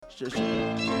Alright,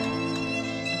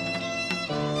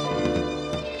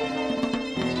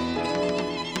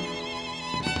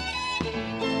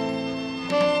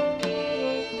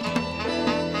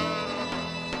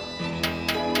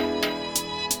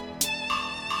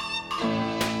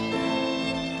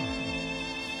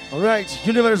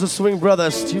 Universal Swing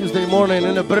Brothers, Tuesday morning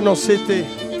in the Brno City.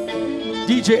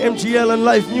 DJ MGL and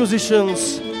live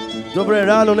musicians. Dobré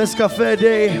ráno, Caffe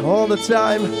day, all the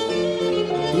time.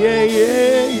 Yeah,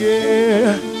 yeah,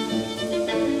 yeah.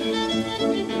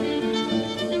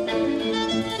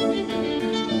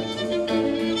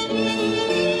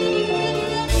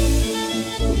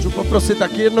 Můžu poprosit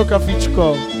taky jedno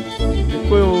kafičko?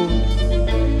 Děkuju.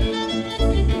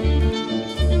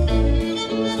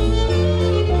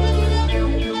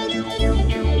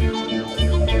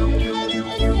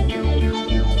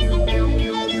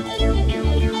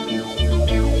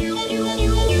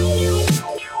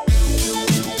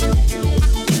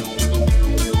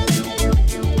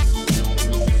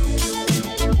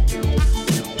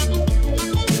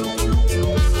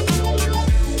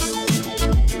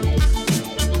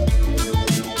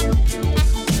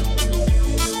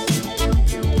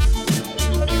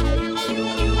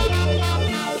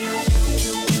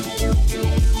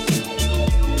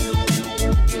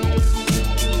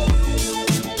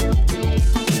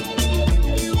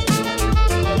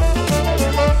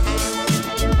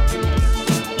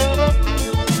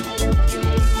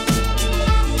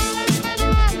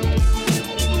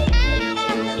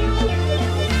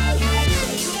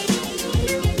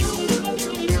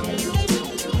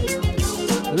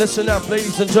 Listen up,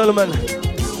 ladies and gentlemen.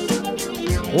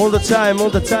 All the time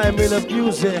in the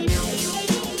music.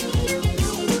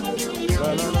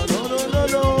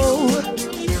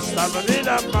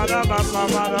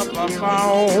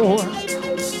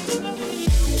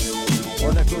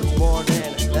 On a good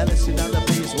morning, now listen on the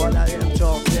piece while I am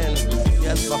talking.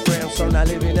 Yes, my friends, son, I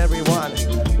live in everyone.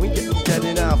 We get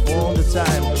enough all the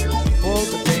time, all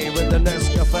the day with the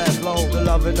Nescafe flow, the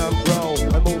loving and grow,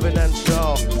 and moving and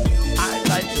show. I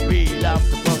like to be love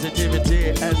the positivity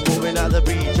and moving on the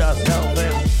beat, just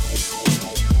helping.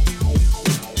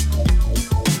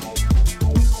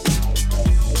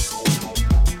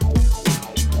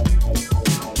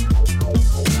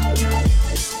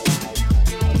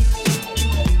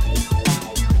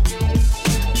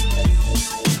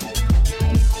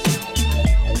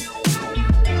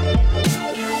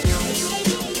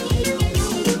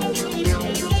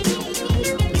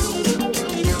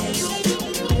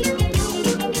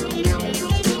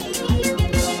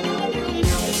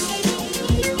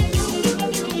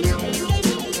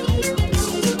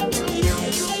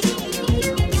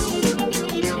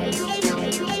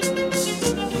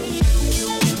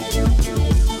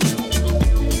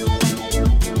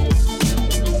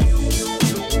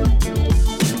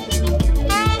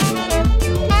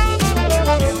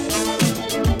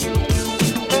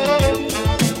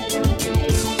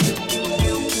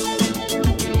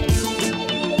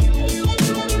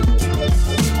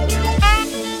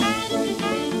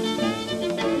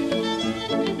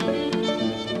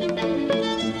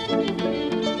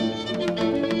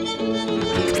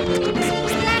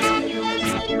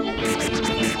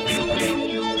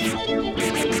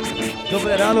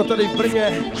 Dobré ráno tady v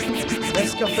Brně.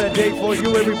 Caffe day for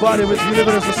you everybody with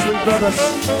Universal Swing Brothers.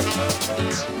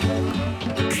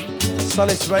 Sun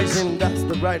is rising, that's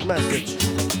the right message.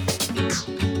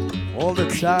 All the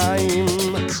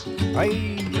time.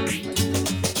 Aye.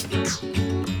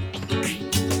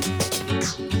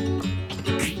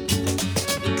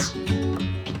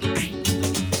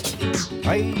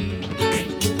 Aye.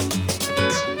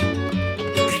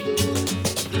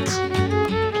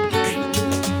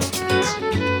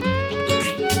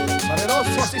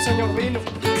 Sí, señor vino.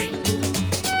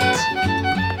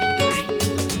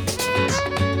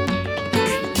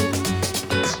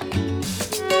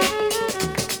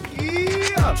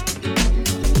 Yeah.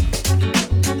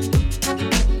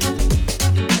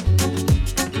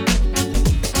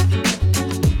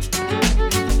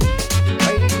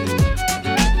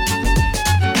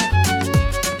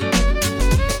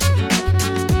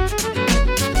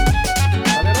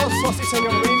 Saleroso, sí,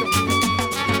 señor vino.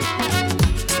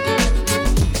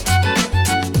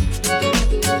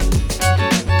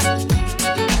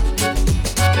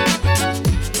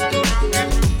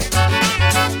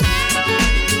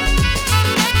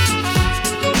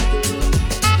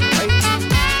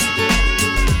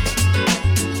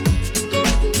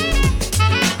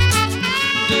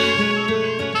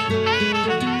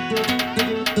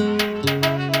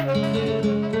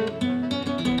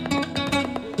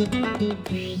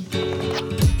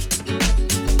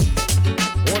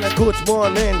 Good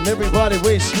morning, everybody.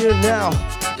 Wish you now.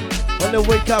 When you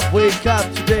wake up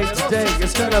today,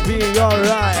 it's gonna be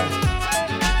alright.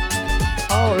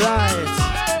 Alright.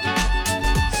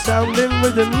 Sounding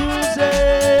with the music.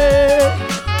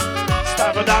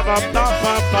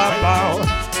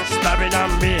 Stabbing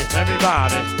on me,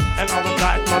 everybody, and all the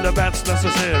time on the best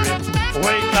necessary.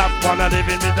 Wake up, wanna live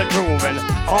in with the grooving.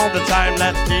 All the time,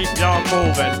 let's keep on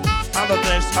moving. On the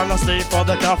this, on the stay for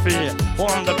the coffee.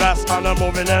 One the best, on the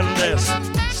moving and this.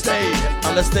 Stay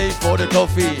on the stage for the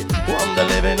coffee. One the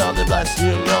living on the blast,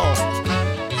 you know.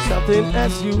 Something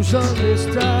as usual this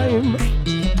time.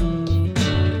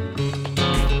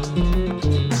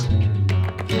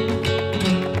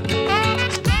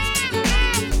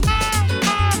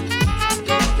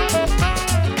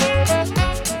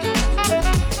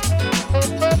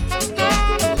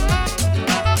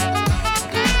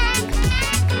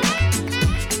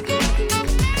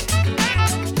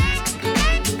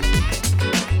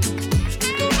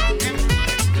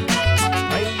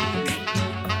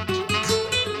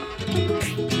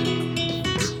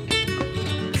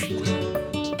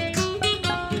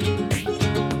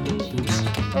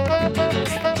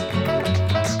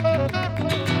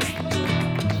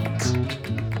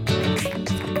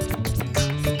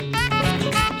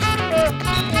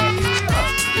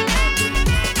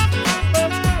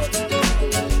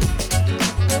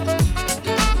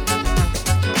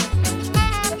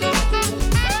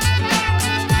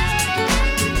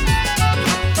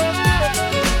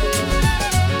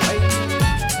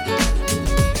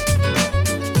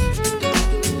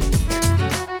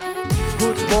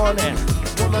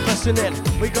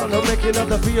 We're gonna make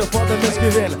another video for the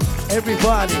misgiving.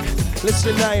 Everybody,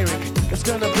 listen, Eric. It's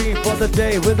gonna be for the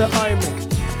day with the army.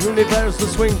 Universal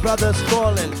Swing Brothers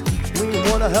calling. We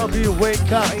wanna help you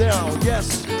wake up now.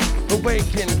 Yes,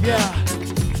 awaken, yeah.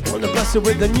 Wanna bless it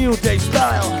with the new day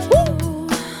style. Woo!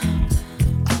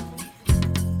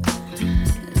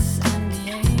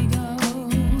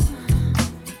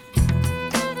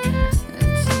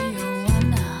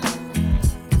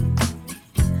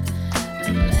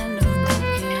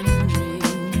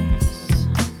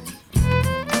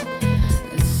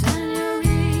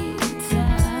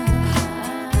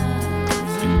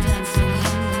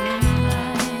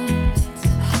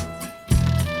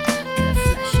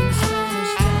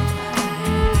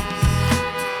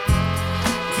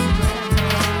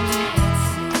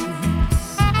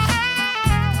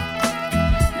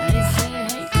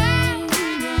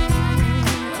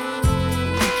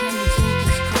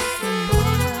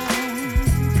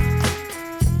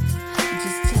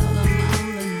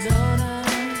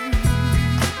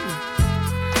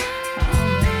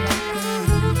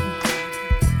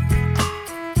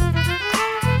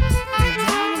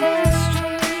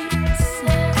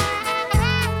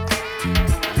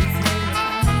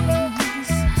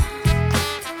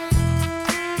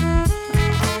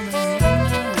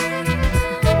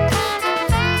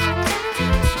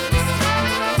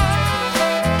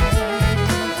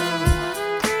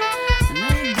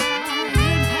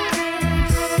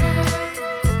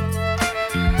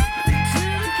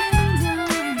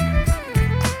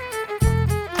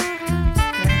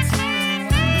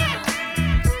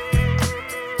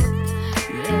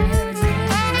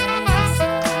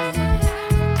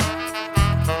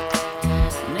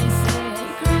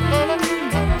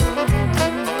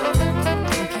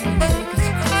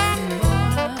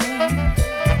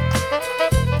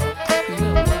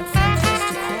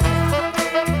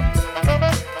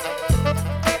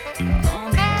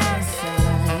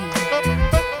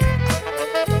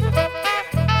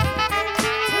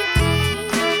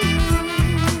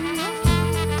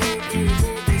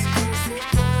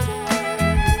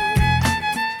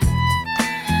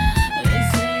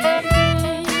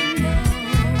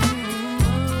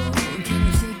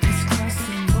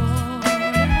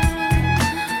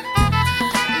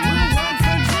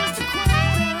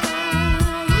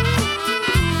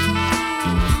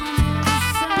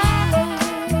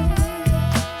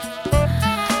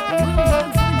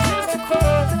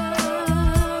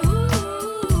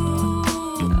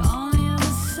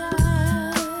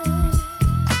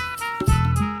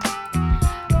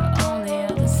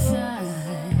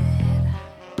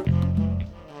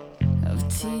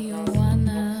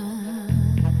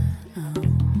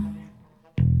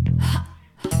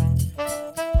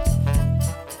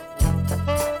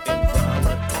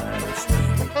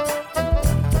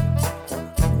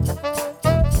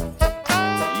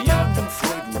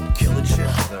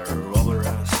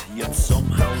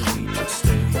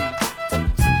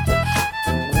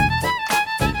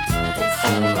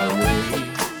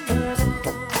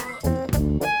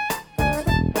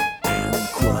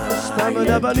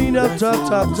 Balina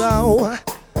top down.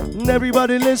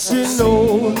 everybody listen,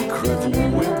 oh. Secretly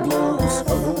wind blows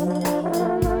home.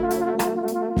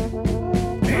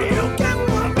 You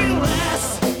cannot be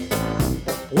less.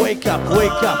 Wake up,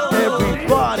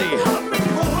 everybody.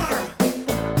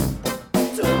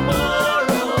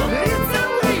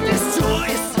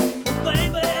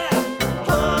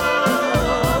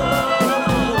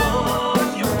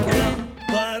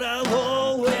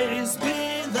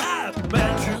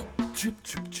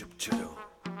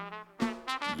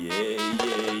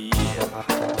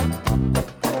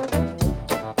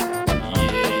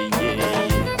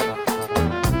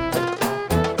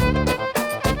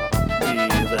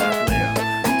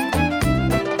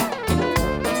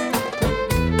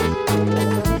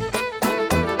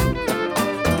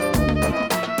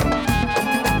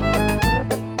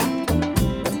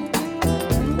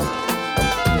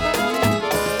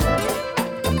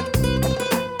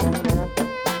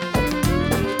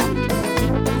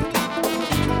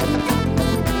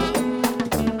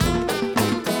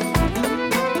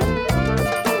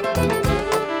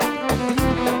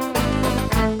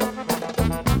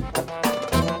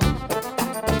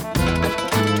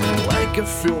 A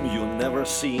film you never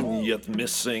seen, yet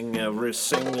missing every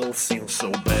single scene so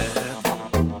bad.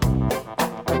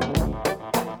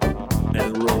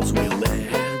 And roads we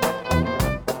led,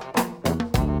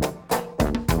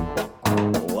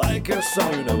 like a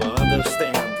song you never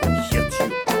understand, yet you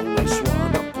always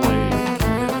wanna play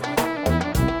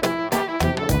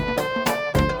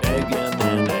again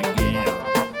and again.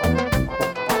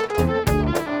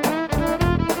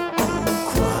 Oh,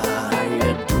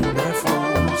 quiet to my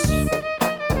flows.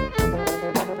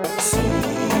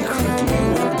 Secretly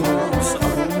wind blows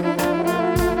home.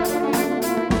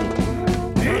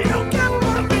 You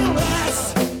cannot be less.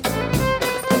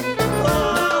 Oh,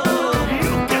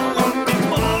 you can love me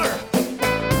more.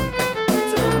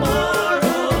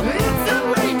 Tomorrow, it's a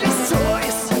outrageous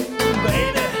choice,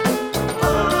 baby.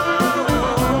 Oh,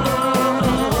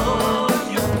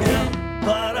 you can,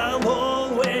 but I'll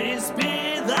always be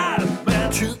that man.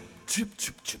 Chip, chip,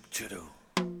 chip, chip, chip.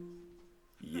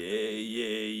 Yeah,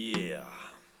 yeah, yeah.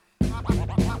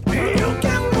 You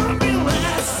cannot be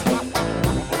less.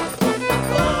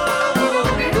 Oh,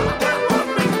 you cannot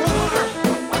be more.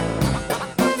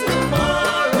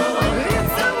 Tomorrow,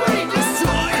 it's a outrageous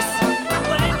choice,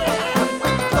 baby.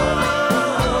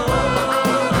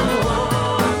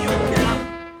 Oh, you can,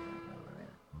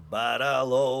 but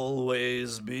I'll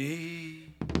always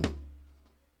be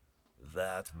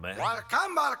that man. Balcán,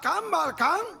 Balcán,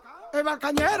 Balcán.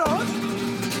 Balcañeros.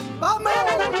 ¡Vamos!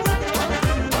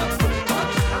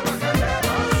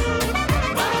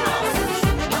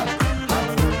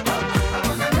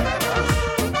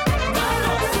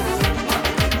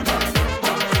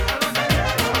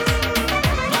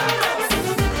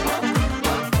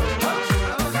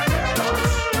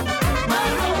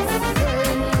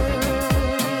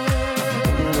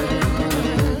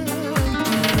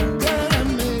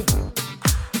 Espérame,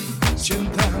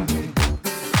 siéntame,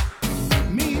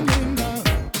 mi nena,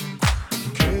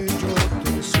 que yo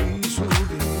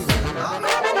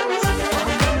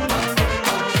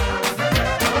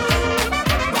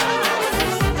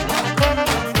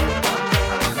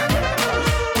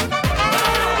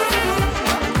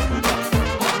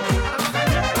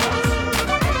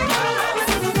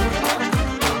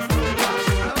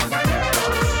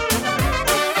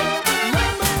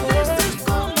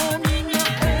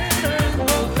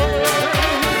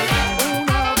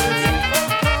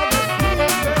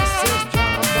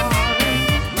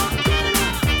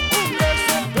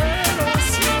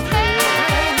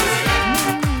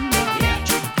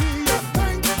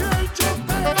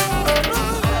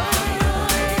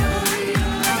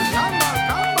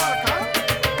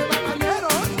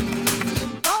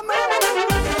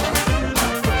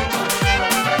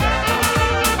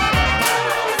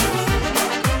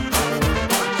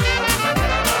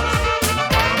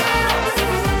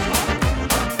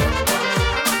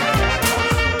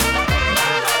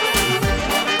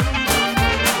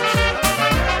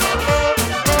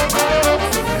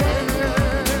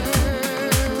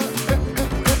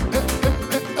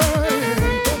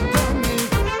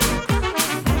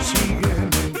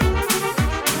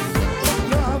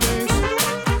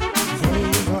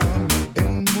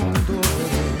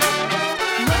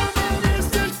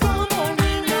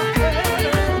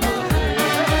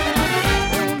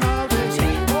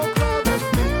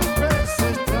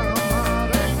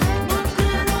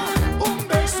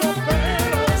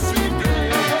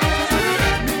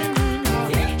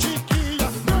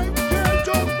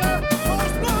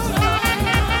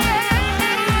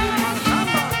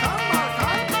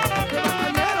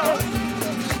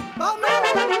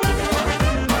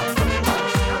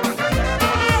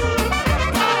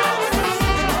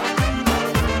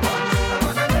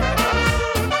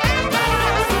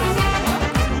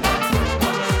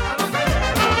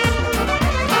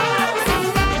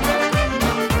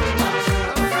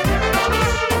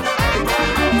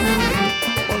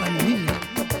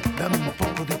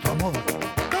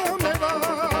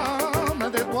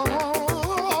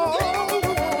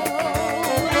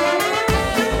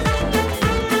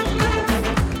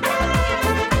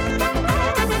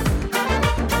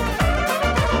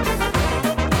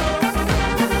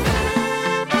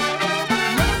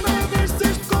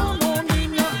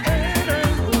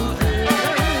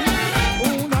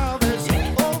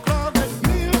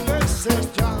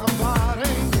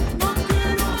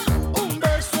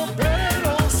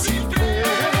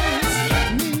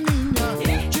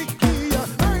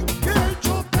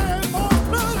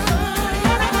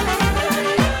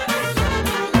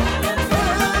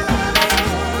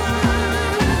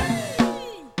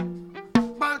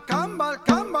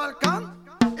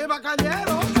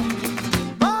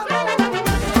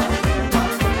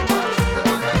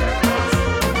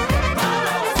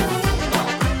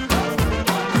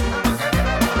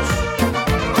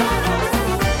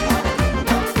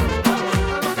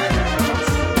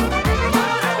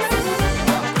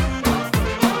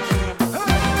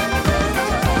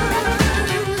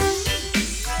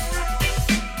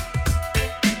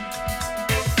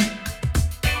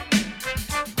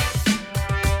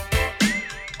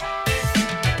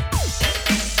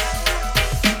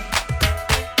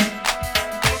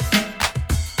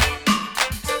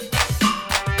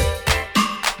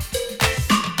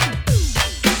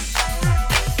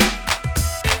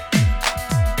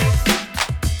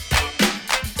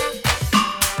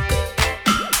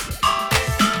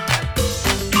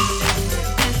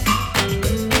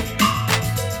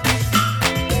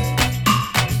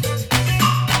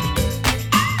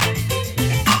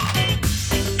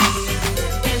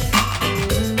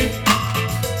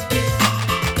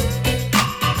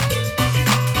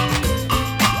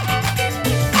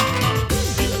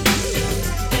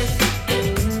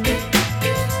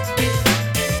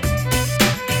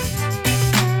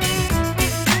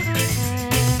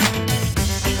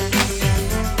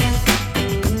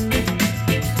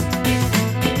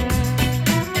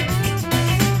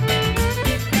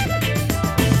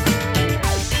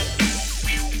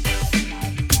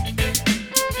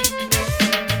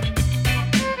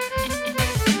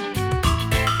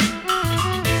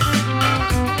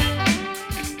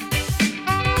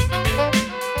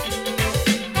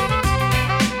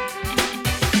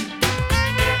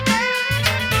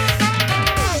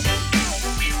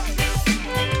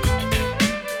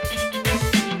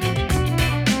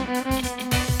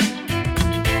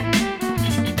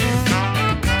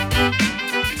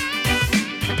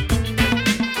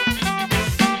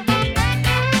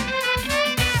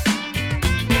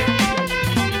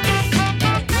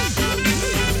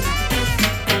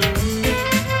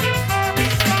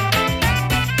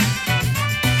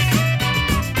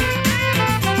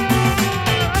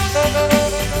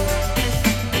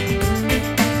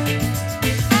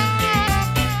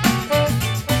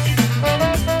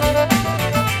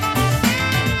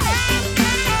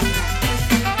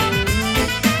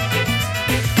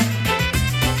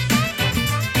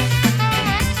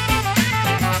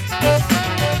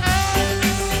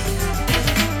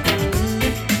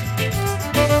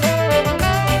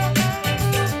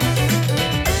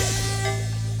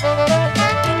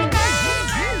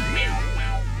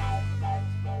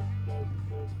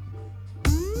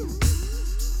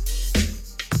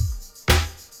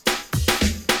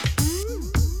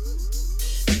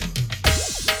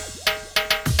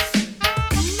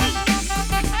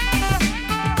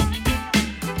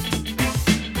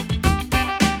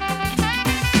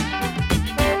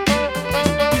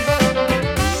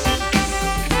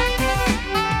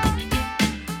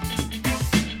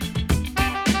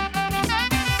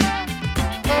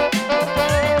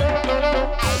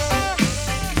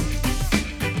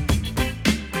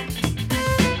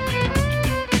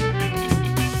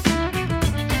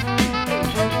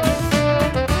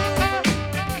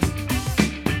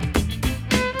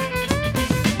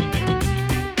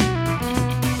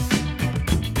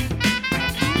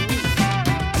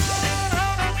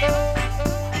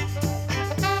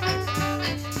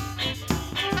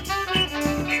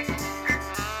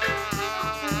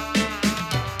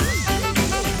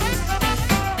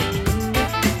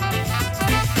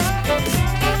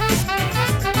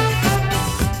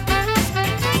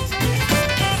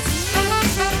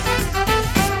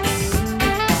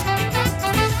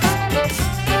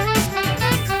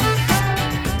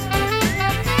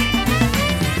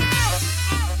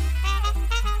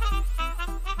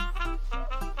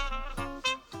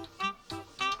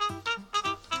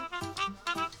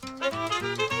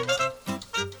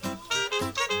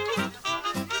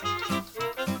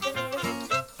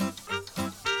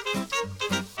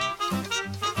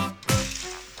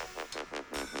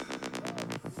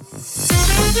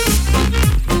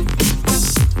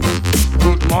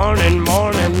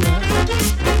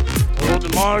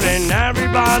morning,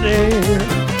 everybody.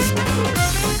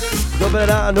 Dobre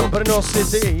ráno, Brno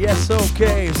City, yes,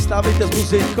 okay. Stavíte s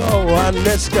muzikou a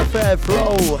Caffe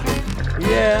Flow.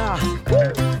 Yeah.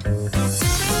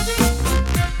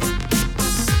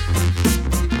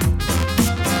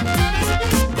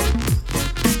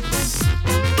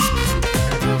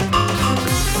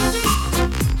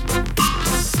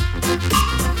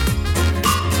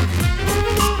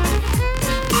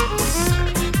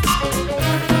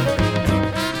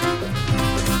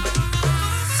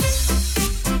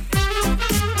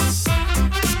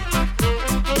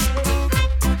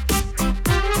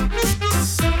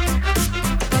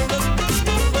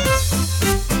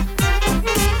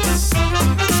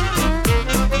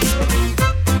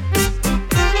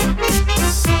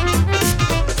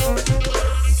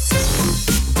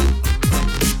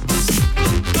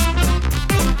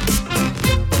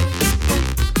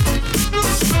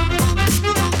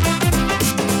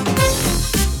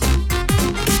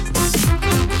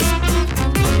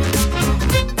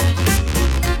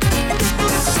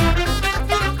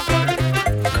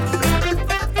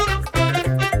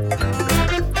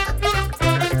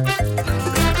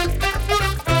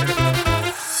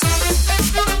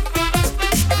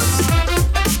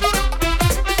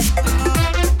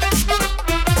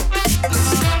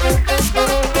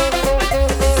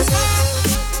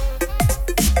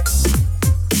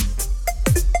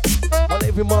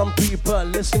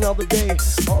 Listen all the day,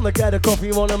 on the get a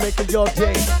coffee, wanna make it your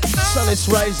day. Sun is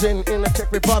rising in the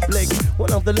Czech Republic,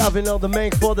 one of the loving of the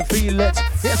make for the feel it.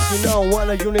 Yes, you know, one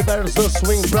of universal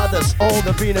swing brothers, all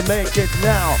the beat and make it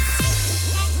now.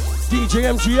 DJ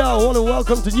MGL, wanna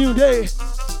welcome to New Day.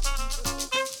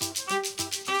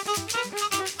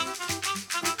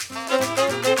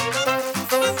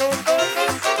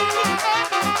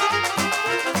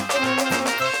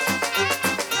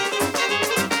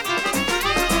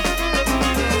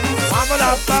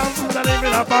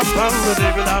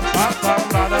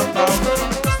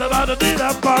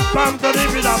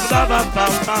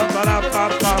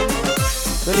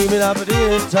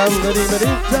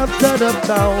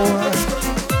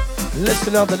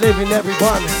 Listen up the living,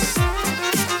 everyone.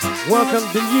 Welcome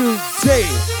to New Day.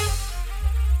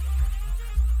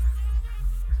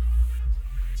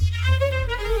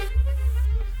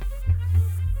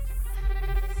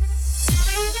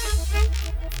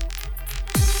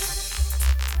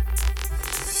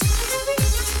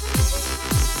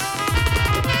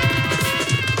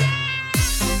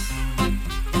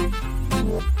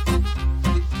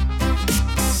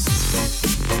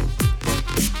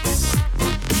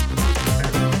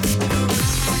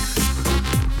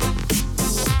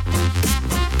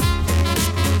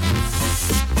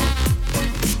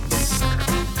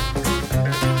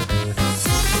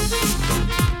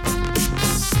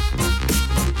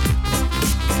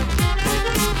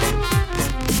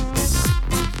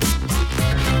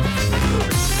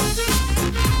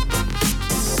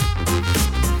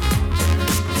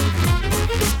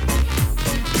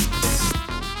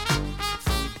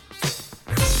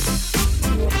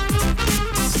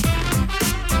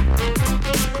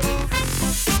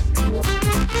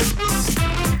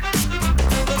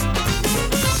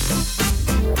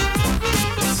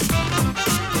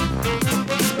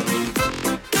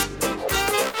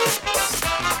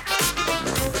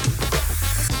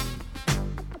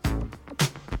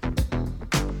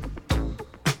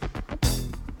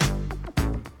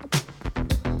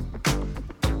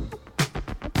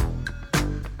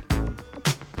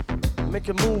 Make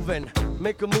it moving,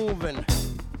 make it moving.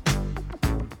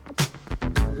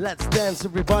 Let's dance,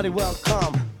 everybody,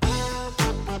 welcome.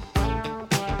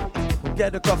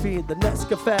 Get a coffee in the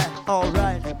Caffe,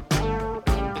 alright.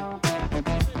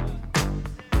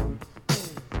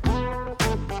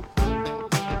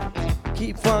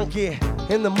 Keep funky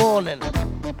in the morning.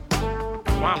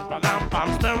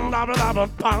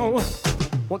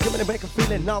 Well, give me the make a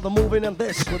feeling, now they're moving on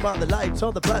this. Without the lights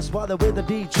or the plus while they're with the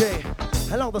DJ.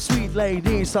 And all the sweet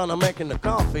ladies on making the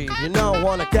coffee. You know,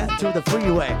 wanna get to the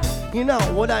freeway. You know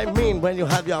what I mean when you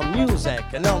have your music.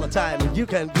 And all the time you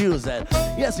can use it.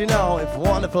 Yes, you know, it's a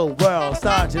wonderful world.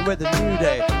 Starting with a new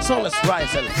day. Sun is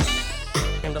rising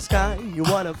in the sky. You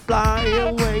wanna fly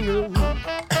away. You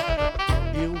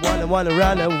wanna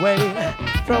run away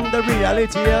from the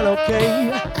reality,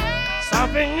 okay?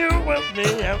 Something you with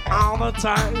me and all the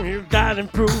time you got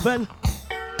improving.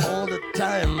 All the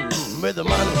time with the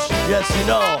money, yes you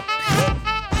know.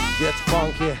 Get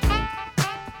funky.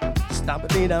 Stop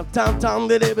it, beat up, tom,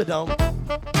 deliver dum.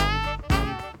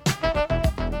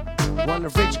 Wanna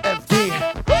reach FD.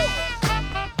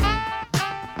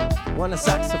 Want a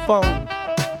saxophone.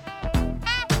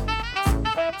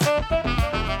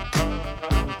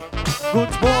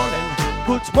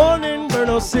 Good morning,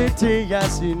 Buenos City,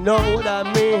 yes, you know what I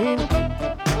mean.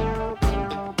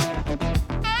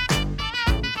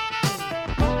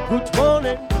 Good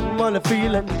morning,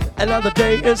 feeling, another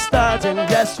day is starting,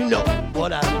 yes, you know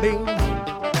what I mean.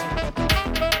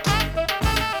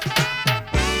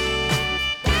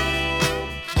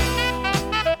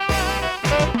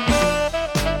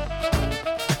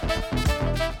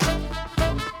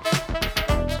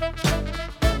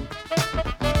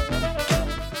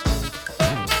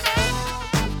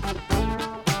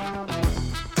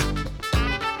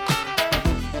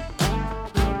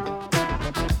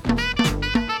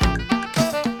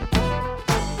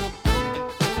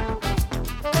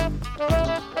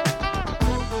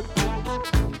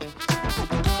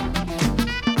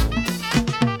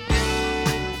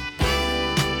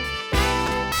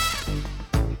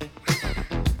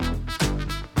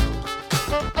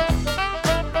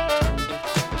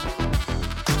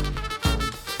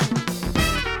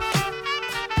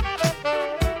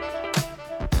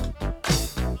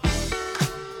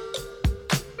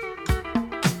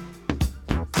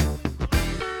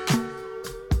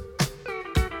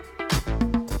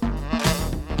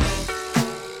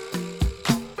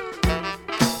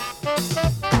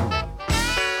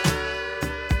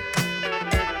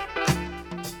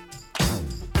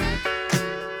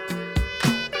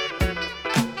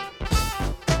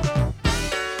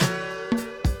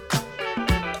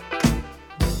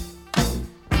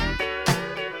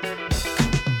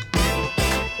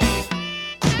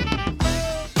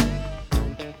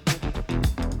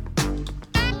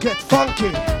 Get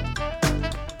funky.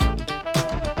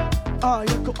 Ah,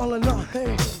 you go all in all,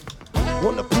 hey.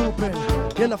 Wanna poopin',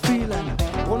 in a feeling.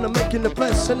 Wanna make in the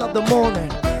place another morning.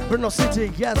 Brno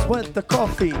City, yes, with the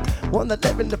coffee. Wanna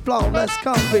live in the flow, let's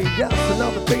coffee. Yes,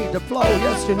 another beat, the flow,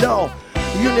 yes, you know.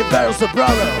 Universal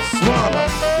brothers, swallow.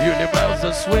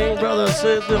 Universal swing brothers,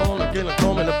 is the only gonna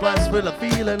come in the place with a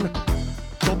feeling.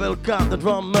 Go build up the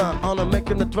drummer, on a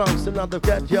making the drums, another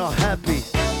get you happy.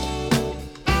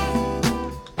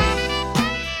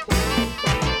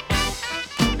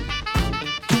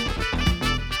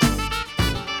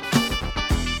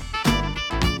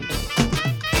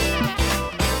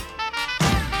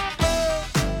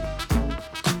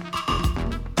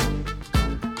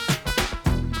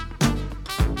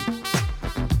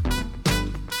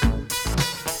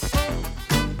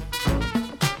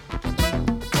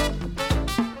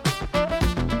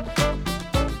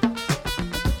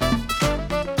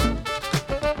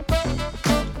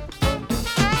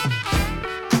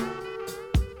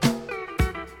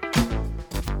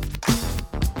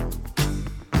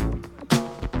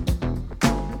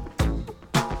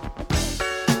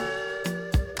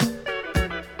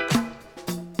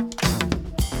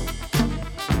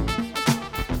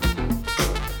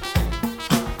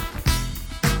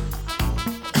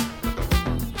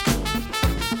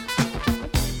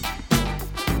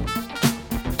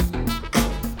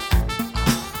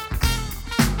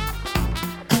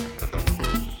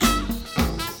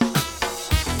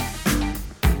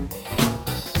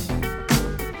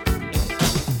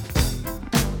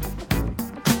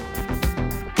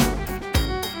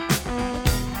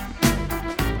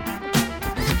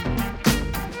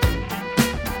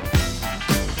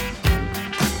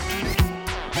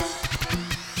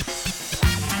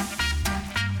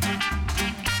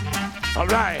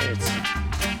 Alright,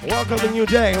 welcome to New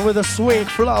Day with a swing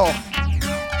flow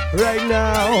right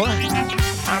now.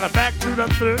 And back to the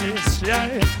 30s,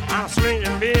 yeah. I'm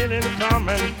swinging, feeling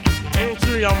coming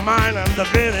into your mind and the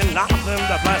feeling, nothing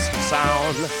the best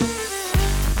sound.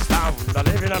 Stop the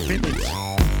living and beating.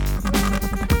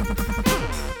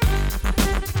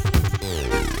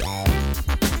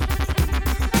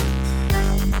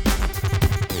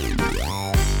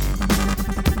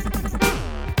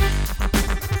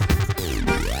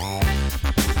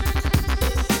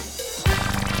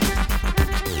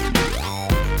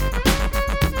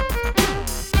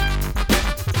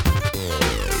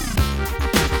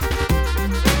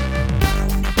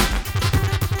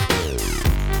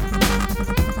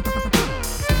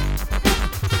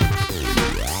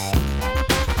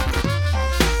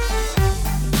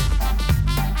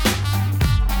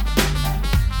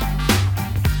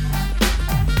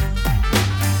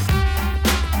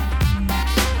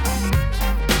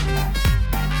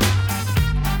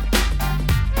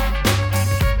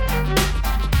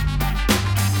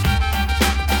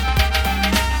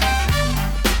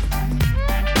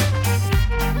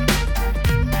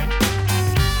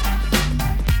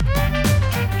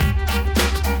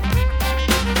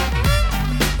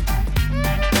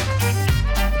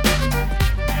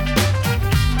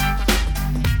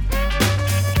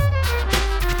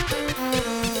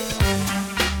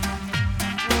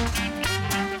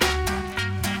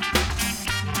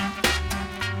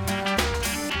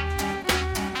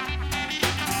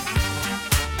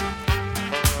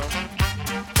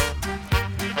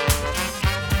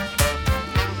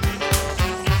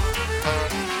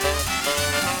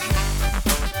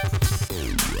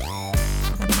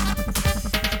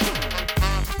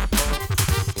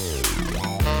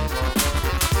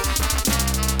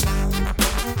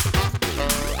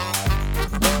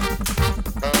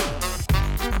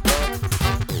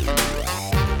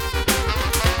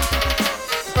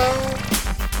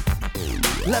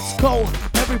 Let's go.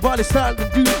 Everybody start the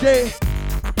new day.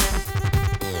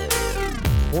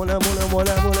 Wanna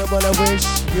wish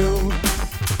you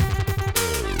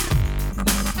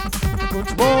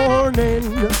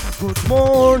good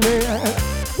morning.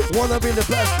 Wanna be the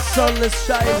best, the sun is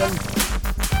shining.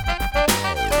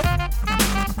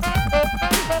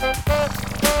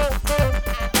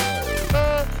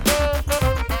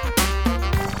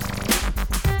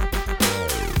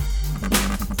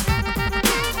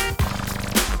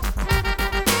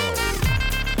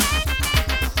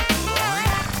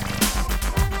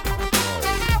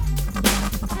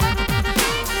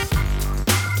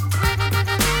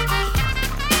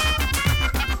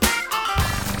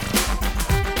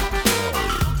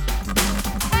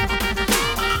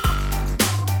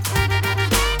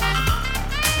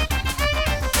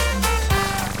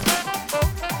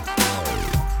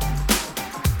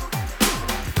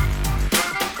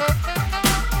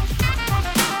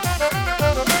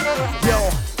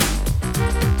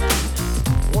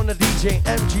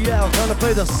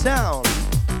 Play the sound.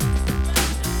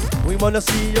 We wanna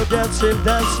see you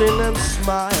dancing and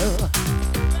smile.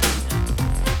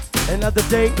 Another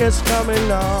day is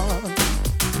coming on.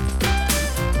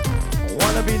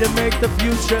 Wanna be to make the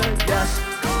future. Yes,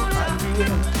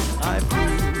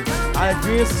 I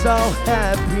feel so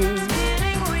happy.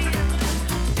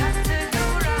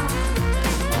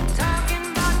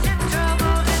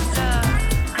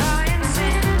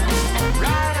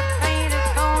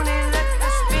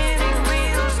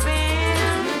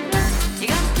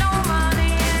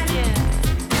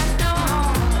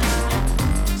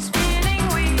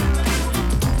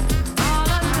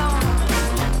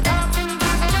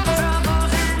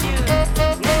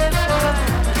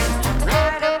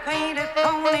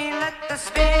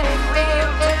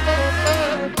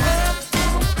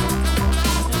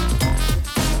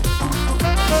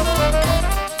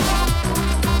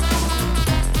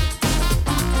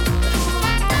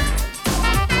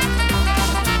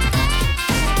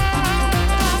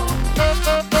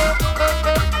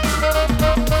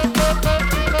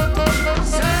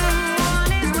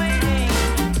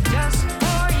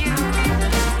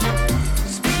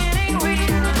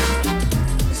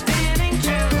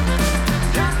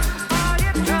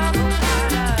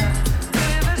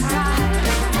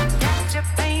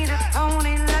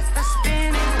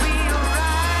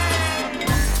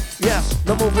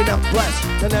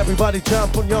 Then everybody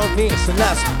jump on your knees and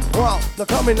let's well, the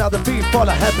coming of the beat for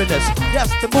the happiness. Yes,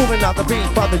 the moving of the beat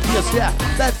for the years. Yeah,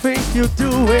 that thing you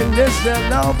doing this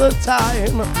and all the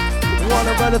time.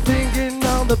 Wanna better thinking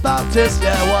all about this.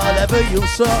 Yeah, whatever you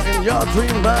saw in your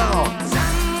dream now.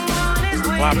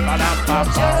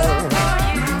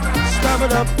 Stop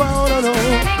it up on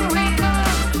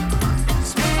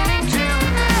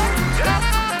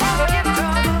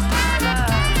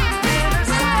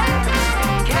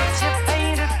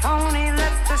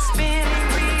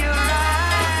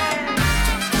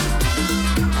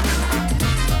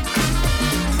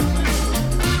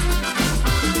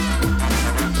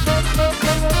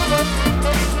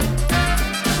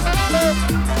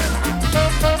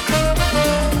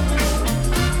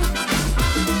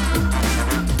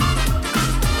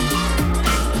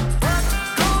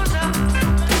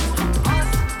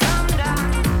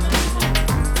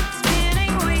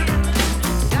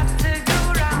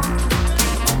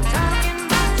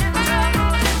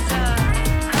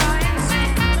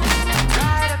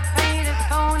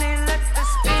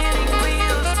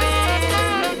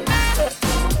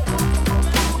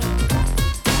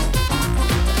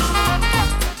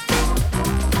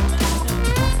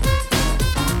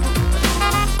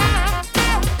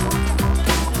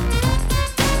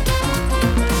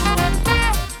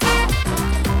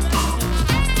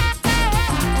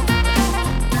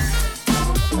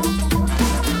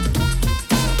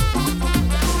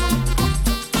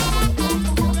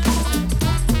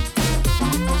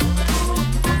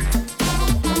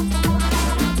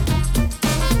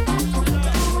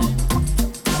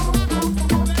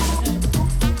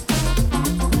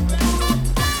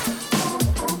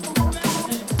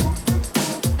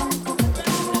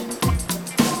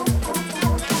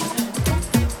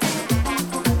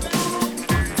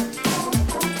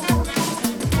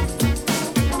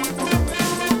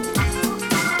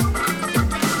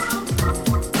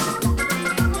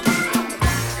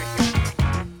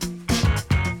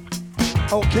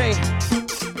Okay,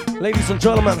 ladies and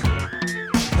gentlemen,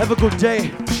 have a good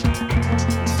day.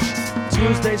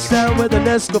 Tuesday sound with an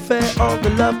Caffe on the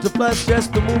left, the plus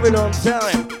just the moving on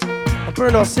time.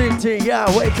 Burn City, yeah,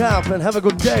 wake up and have a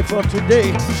good day for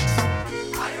today.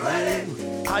 Are you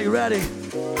ready? Are you ready?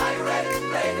 Are you ready to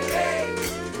play the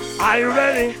game? Are you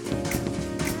ready?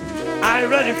 I'm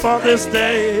ready for this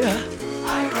day.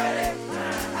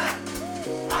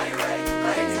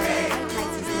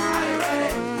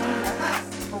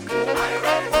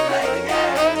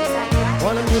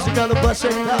 All the music on the bus,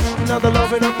 shake it up. Another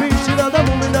love and a beat, another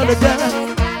moving on the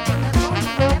dance.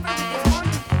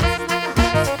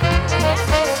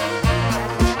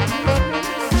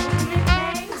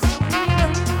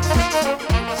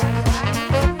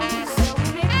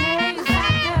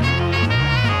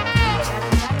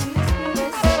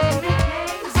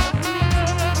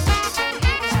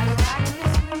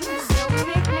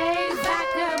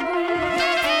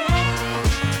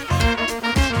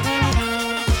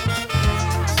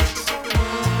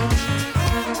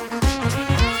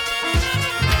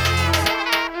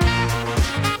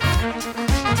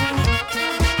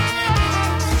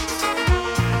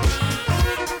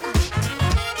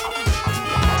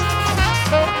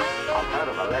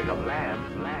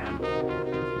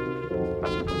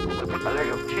 A leg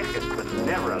of chicken, but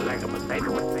never a leg of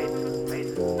potato.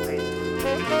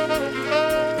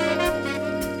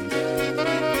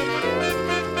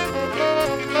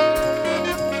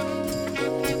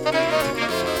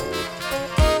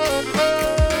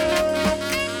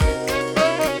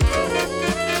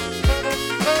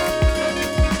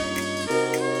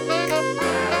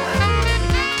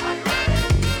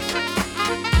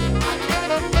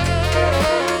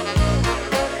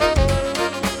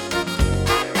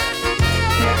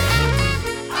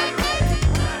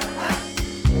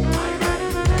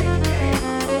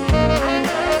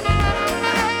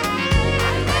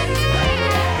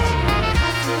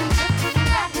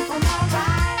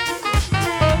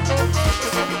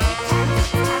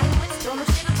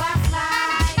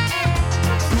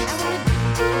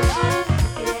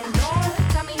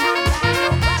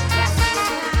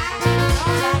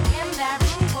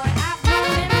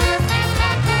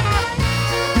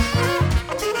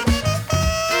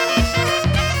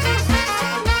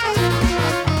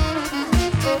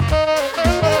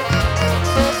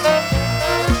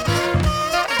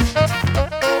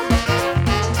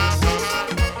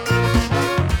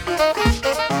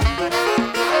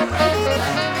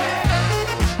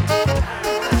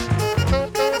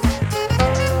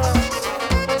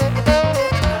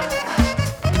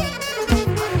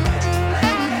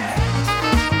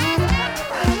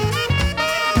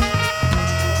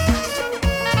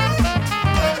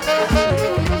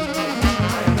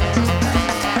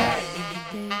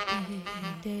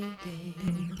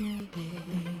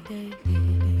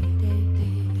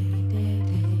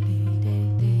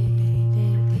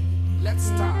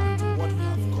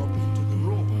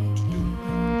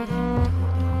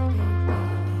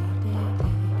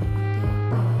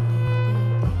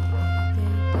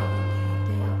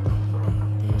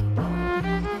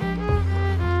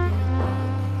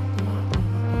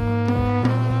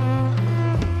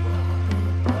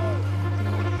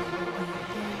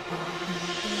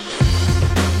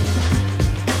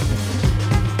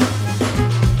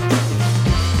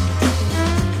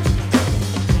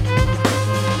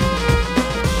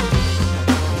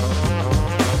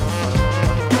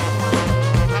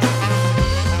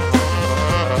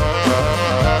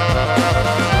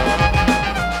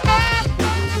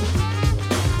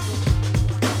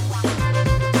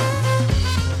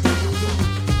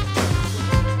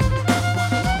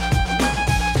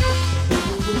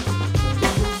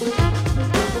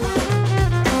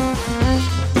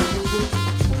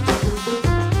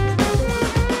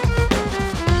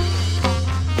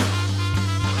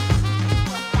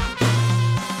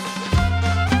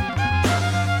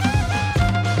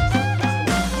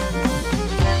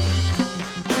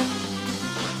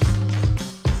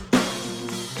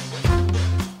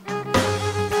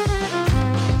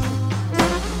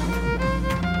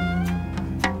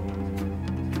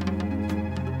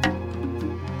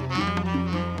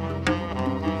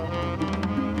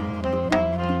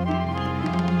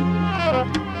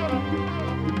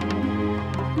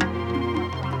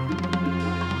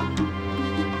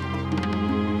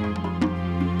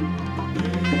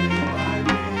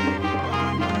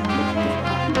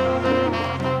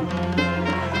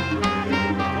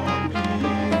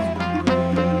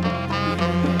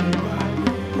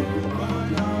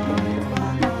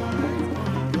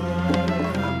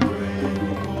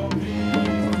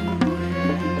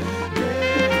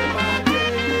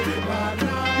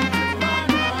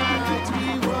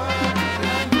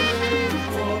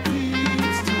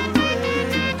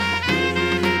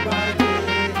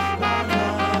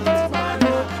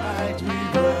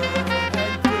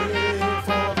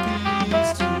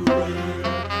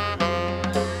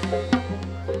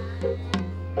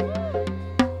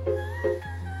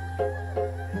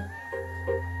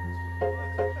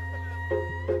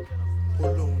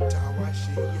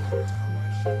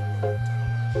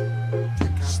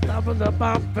 for the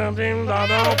pop and in the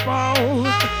phone.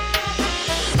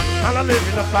 And I live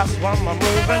in the past while I'm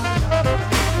moving.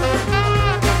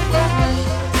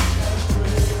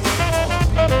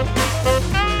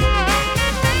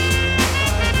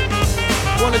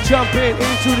 Wanna jump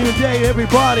into the new day,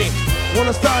 everybody.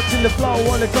 Wanna start in the flow,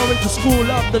 wanna go into school,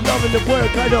 love the love and the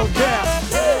work, I don't care.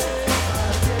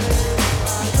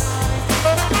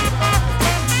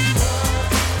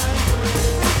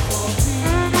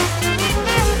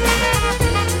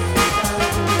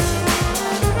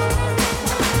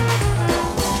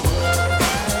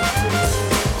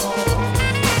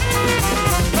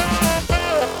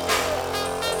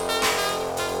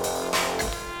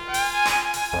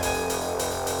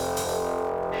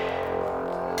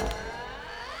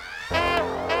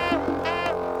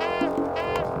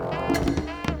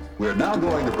 We're now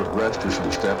going to progress to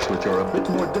some steps which are a bit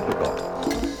more difficult.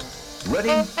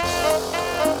 Ready?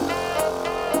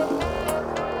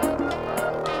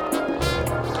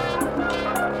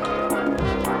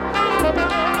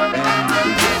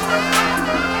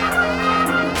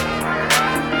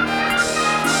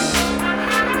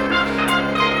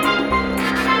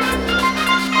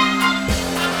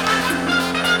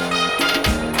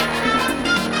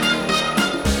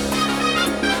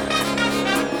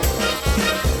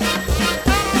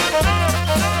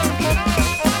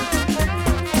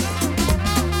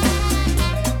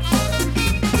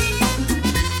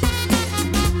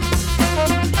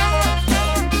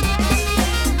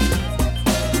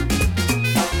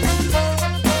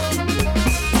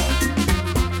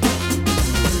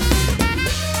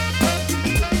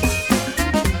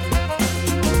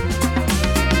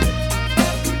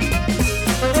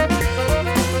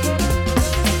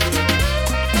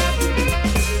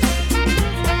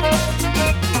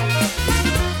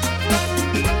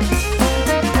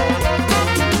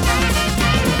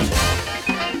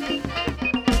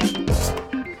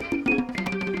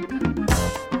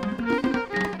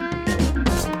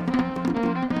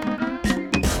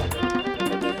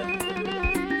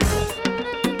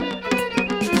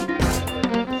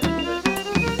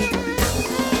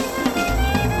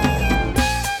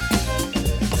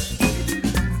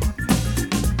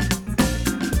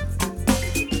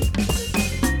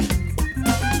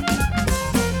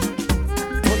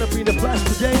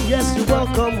 Yes, you're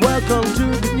welcome, welcome to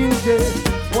the new day.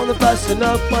 Wanna fasten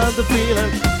up on the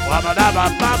feeling. I'ma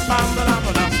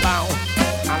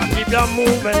keep you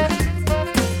moving.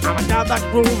 I'ma got that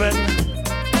grooving.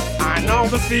 I know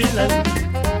the feeling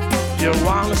you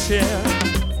wanna share.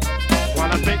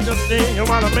 Wanna make the day, you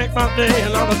wanna make my day,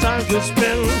 and all the time to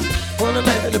spend. Wanna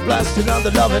live in the plastic on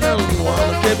the loving and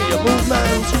wanna give me a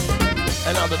movement.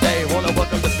 Another day, wanna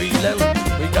work on the feeling.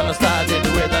 We gonna start it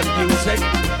with the music.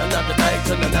 Another night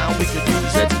and now we can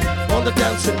use it. On the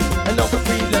dancing and on the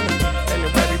feeling. And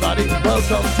everybody,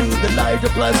 welcome to the light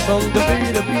of bless from the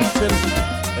beat of beating.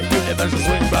 And Universal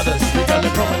Swing Brothers, we gonna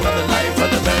come another life for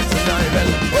the best and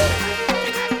diving.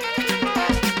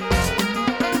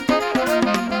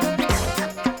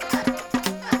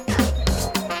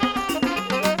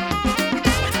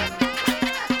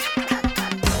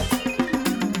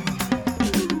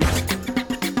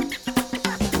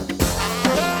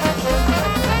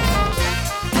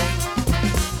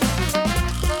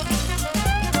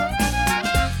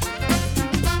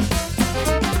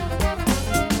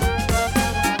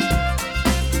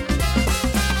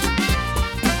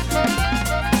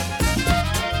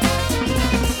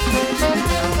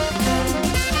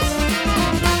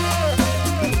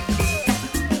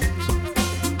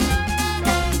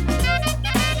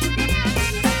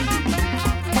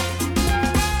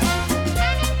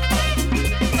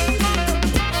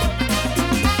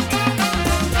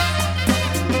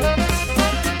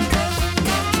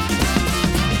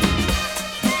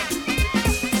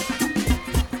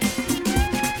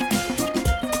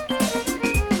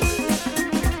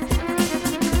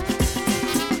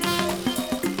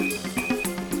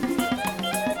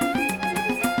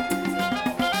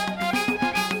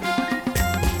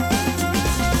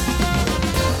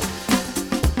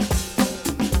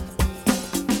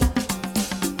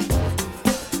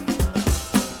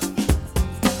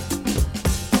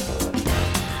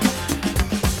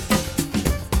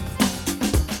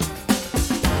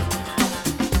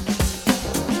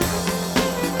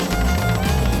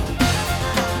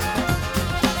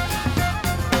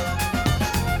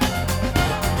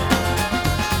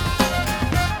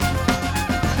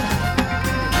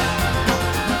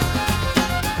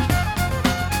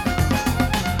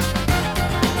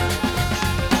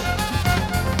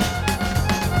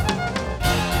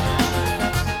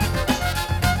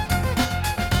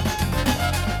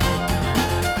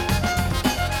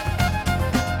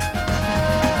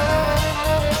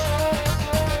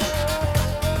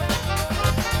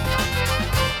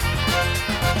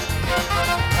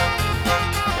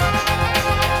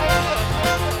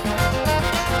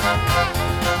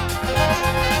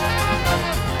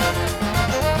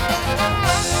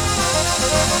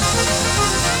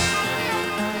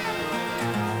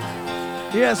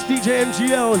 Yes, DJ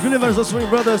MGL, Universal Swing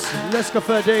Brothers,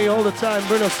 Nescafe Day all the time,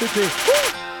 Brno City.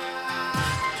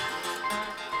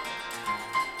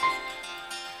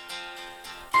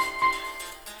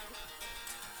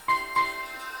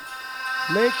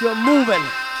 Make you moving.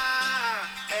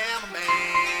 am a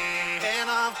man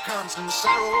of constant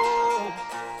sorrow.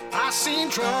 I seen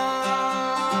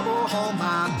trouble all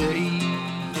my days.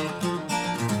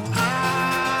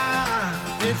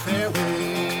 I bid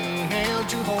farewell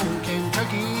to home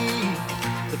Kentucky,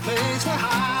 the place where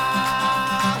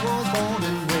I was born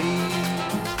and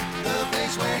raised, the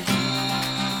place where he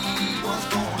was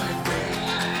born and raised.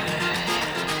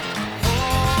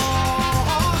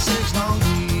 For 6 long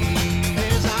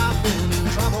years I've been in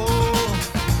trouble.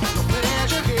 No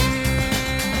pleasure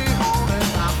here, only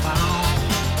I found.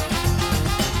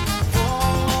 For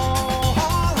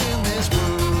in this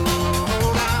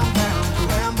world I'm bound to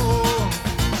ramble.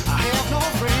 I have no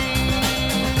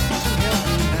friends to help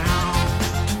me now.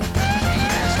 He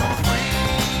has no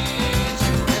friends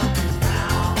to help me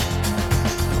now.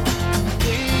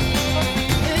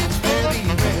 It's very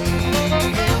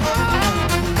rare my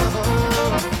lover.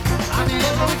 I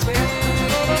never expect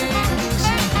to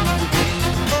see you again.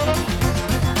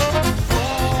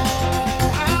 For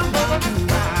I'm not to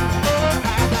ride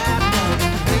that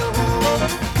morning railroad.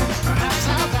 Perhaps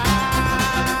I'll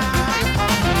die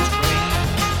upon this train.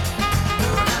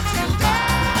 Perhaps you'll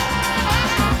die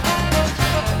upon this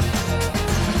train.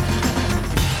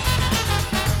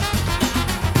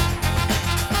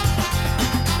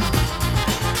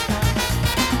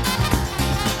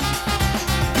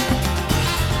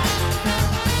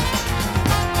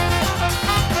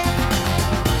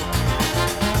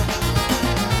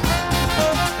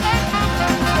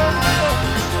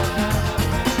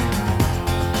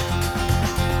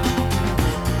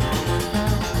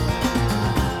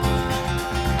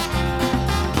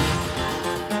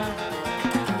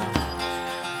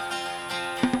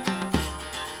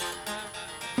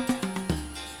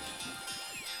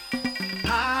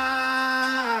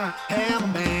 I am a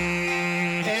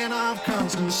man of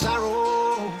constant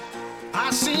sorrow.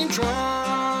 I seen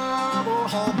trouble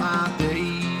all my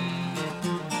days.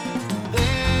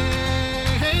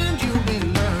 Then you may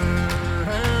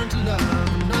learn to love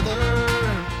another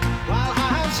while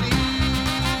I'm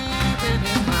sleeping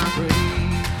in my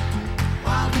grave.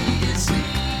 While he is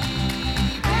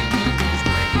sleeping in his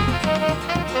grave.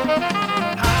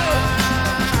 I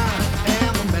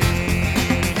am a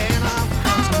man of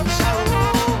constant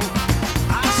sorrow.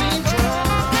 I seen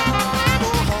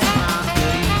trouble all my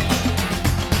days.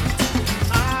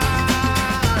 I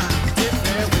bid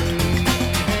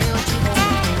farewell to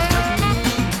home Kentucky,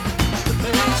 the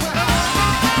place where I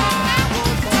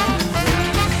was born and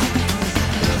raised,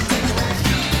 the place where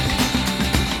he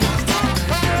was born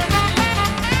and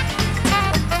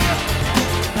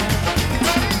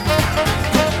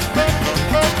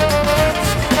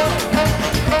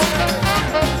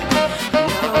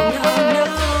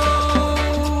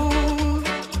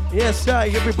Yes, sir,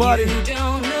 everybody. You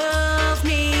don't love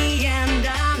me, and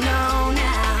I know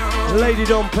now. Lady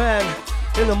Don't Pan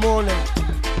in the morning.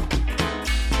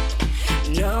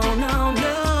 No, no,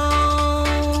 no.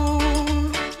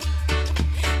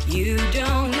 You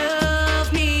don't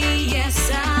love me, yes,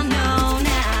 I know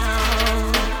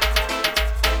now.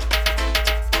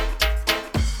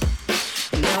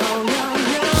 No, no,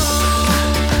 no.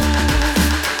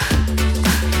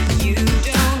 You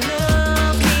don't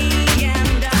love me,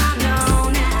 and I know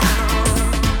now.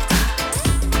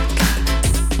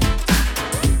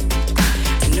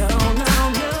 No, no,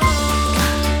 no.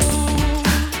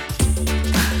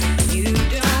 You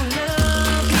don't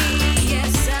love me,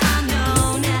 yes, I know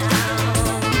now.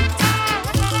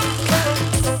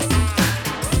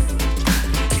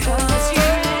 'Cause you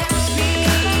left me,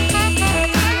 baby,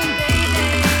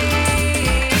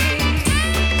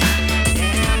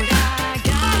 and I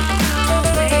got no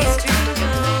place to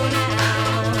go now.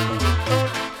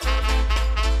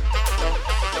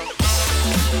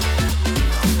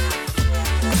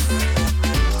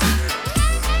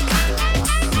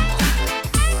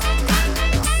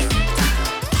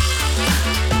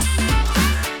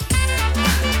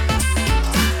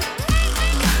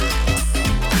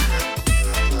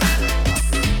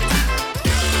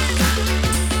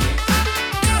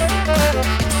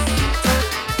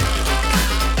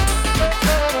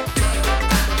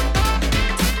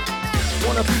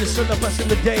 Wanna be a son of us in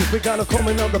the day. We gotta come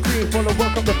in on the free for the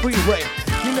work of the freeway.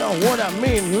 You know what I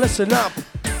mean? Listen up.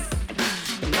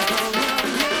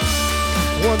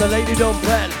 When the lady don't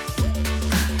plan.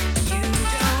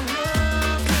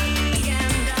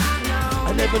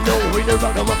 I never know where the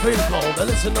rock on my people. I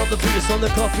listen on the beats on the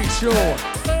coffee show.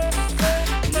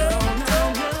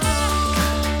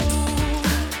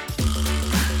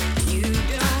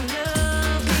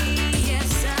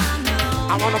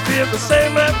 I wanna feel the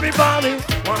same, everybody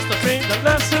wants to think the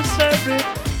necessary.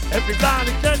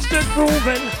 Everybody catch the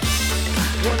grooving.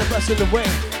 Wanna bust in the way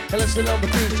and listen on the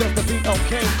beat, just the beat,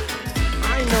 okay.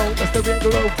 I know that's the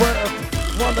regular word.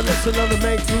 Wanna listen on the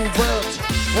make new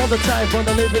words. All the time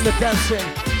wanna live in the dancing.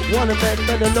 Wanna make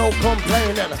better, no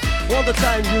complaining. All the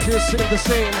time you just sing the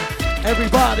same.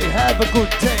 Everybody have a good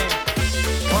day.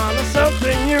 Wanna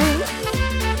something new,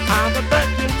 I'm a back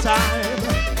in time.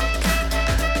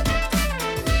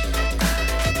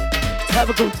 Have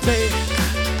a good day.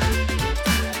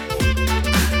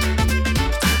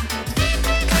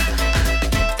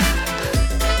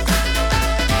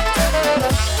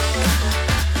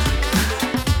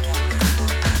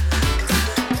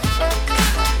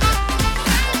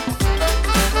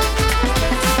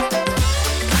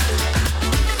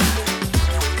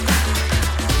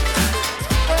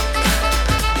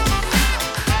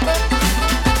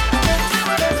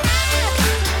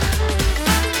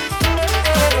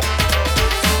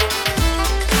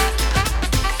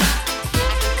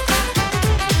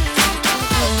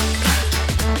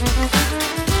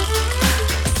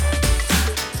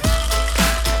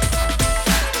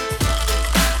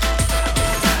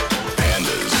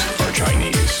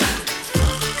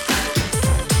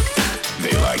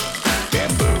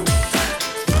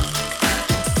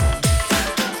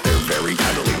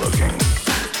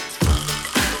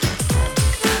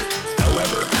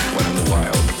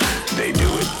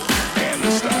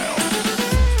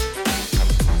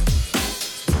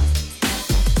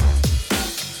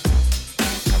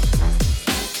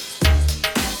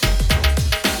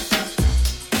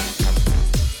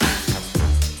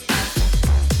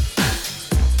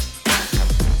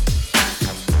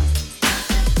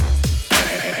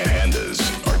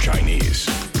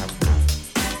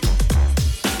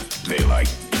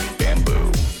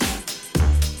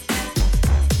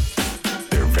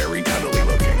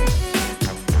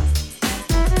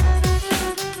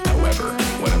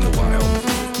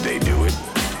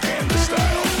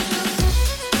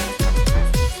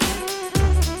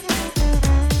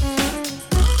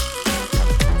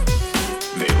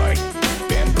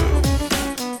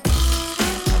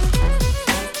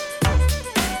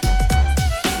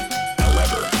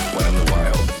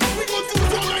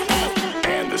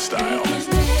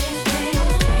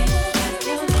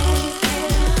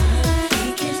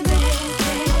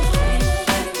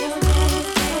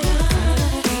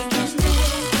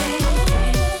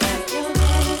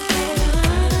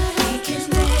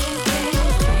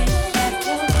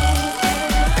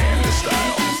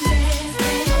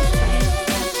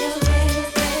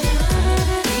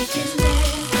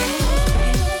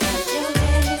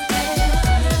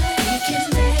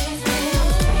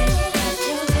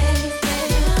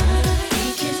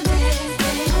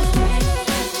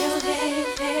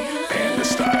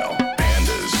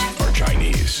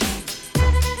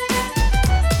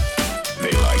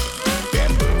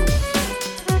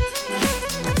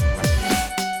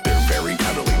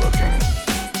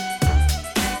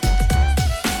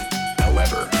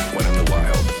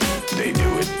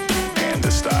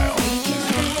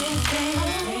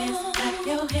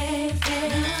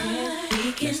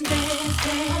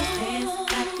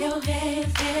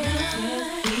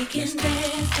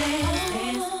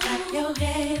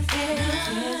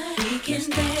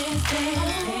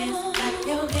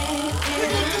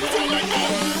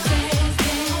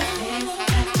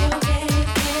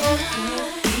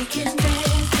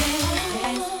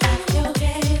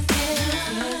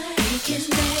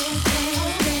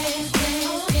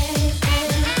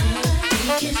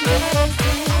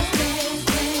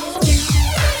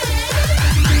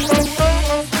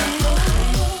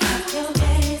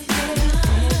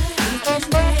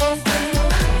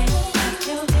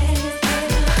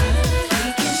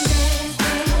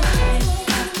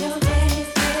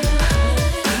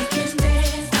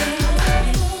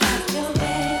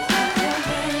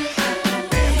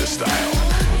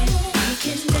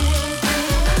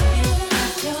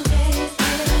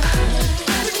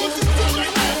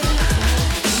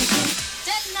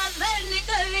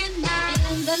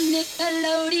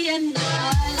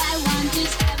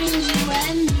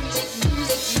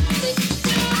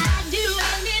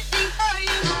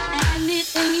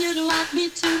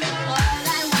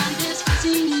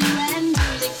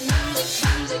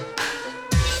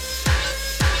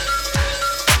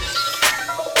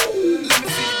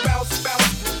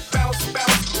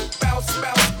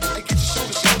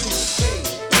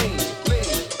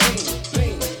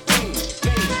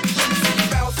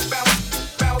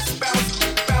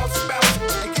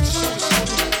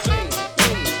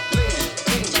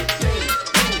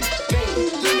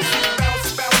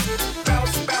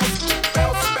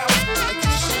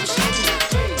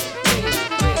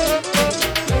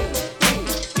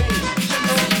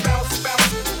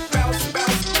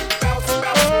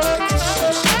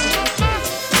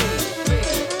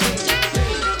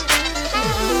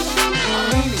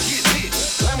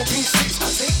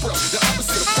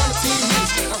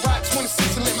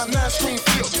 my 9-screen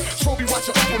flip. Trophy watcher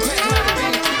up on Mac, now they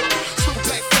ain't flip. Super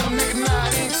black film, nigga, nah,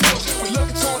 it ain't flip. We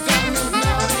looking torn down, nigga,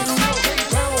 now it ain't flip. Hey,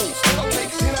 bounce, okay,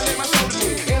 then I let my shoulder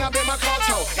lean. And I bet my car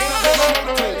talk, and I bet my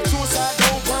motor clean. Suicide,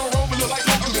 gold, brown, rover, look like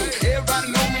Pokemon.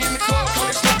 Everybody know me in the club, call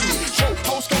it smoking me. Show,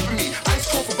 whole scoping me. Ice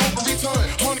cold for both of return.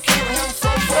 100 kilo, having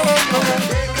fun, fun.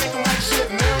 Red, black, and white shit,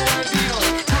 now I'm Dion.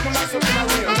 Put them lights up in my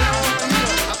rim, now I'm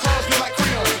neon. I cars me like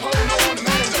Creon, holding on the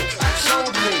man, I showed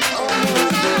me. Oh, no,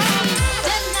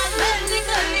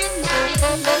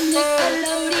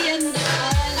 Nickelodeon,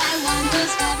 all I want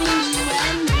is having you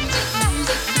and music,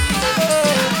 music, music.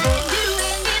 Do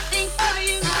anything for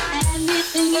you,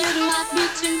 anything you'd want me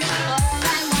to. All I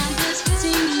want is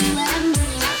kissing you and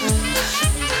music,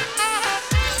 music.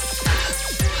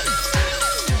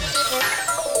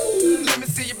 let me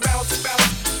see you bounce,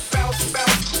 bounce, bounce,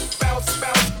 bounce, bounce,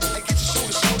 bounce. And get your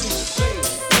shoulder, shoulder, lean,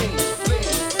 lean, lean,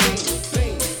 lean, lean,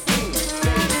 lean, lean.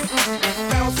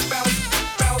 Bounce, bounce,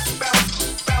 bounce,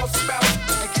 bounce, bounce, bounce.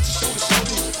 And get your shoulder,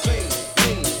 shoulder, lean,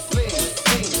 lean, lean,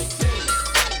 lean, lean.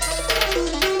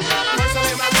 First I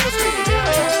let my wheels spin, then I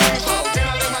let my screen fall, then I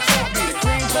let my trunk beat. The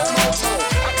cream plus more tone. I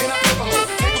cannot flip a hoe.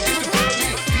 Take a bitch to burn me.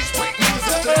 Beach break niggas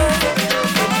up to my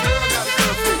girl got a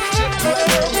girlfriend. Check me like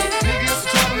Merlin. Nigga used to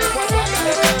travel that one, so I got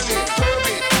that Merlin.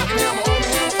 Curvy, knocking down my own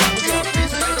hand, fuck with them.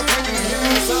 Bitch like I'm breaking the hill,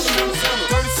 solid on the summer.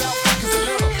 30 South Pockets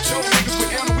Atlanta. Show niggas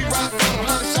with Emma, we ride from them.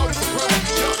 Honey, shorty for brother.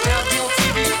 Jump down, be on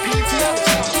TV, BET out the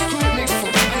channel. Hood nigga for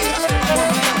my head. I stay by my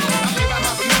mama. I lay by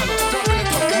my banana. Dumping and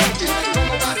poking monkeys. Don't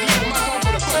nobody live in my home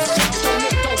for the bunch of chickens. Don't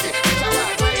nigga don't get. Bitch, I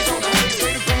ride blaze on the haze.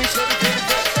 Straight to green, Chevy, get it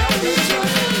back.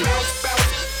 Bounce,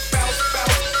 bounce, bounce,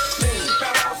 bounce, lean,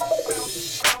 bounce, bounce,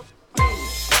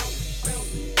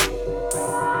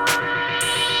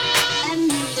 And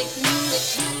music, music,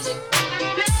 music.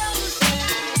 Closer,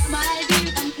 my dear,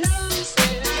 come closer.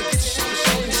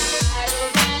 I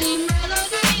need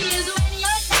melodies when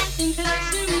you're dancing close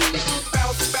to me.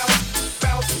 bounce, bounce,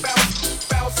 bounce, bounce,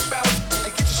 bounce, bounce.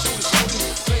 And get your shoulder, shoulder,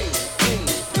 lean, lean,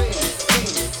 lean, lean,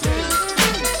 lean,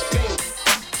 lean.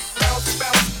 Bounce,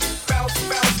 bounce, bounce,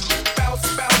 bounce, bounce,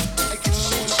 bounce. And get your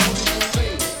shoulder, shoulder,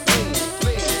 lean, lean, lean,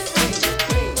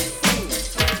 lean, lean, lean.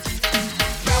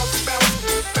 Bounce, bounce,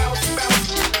 bounce,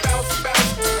 bounce, bounce,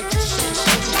 bounce. And get your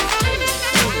shoulder, shoulder,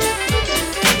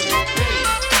 lean, lean, lean, lean,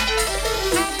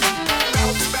 lean.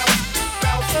 Bounce, bounce,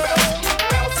 bounce, bounce,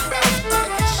 bounce, bounce.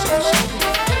 And get your shoulder,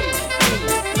 shoulder, lean, lean,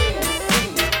 lean,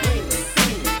 lean,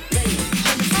 lean, lean.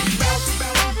 Let me see you bounce,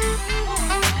 bounce, bounce,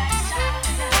 bounce,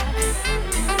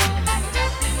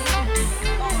 bounce.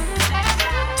 And get your shoulder, shoulder,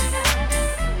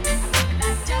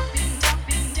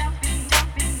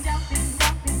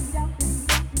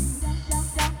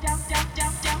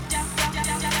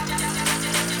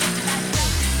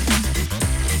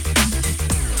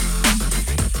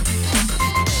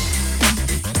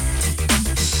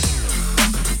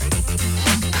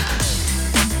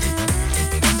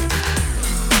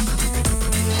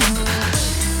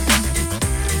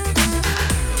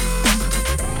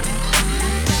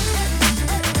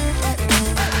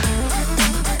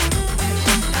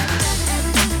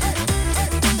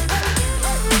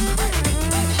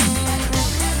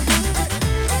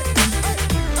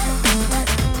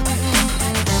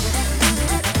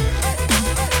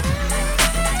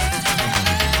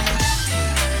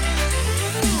 lean,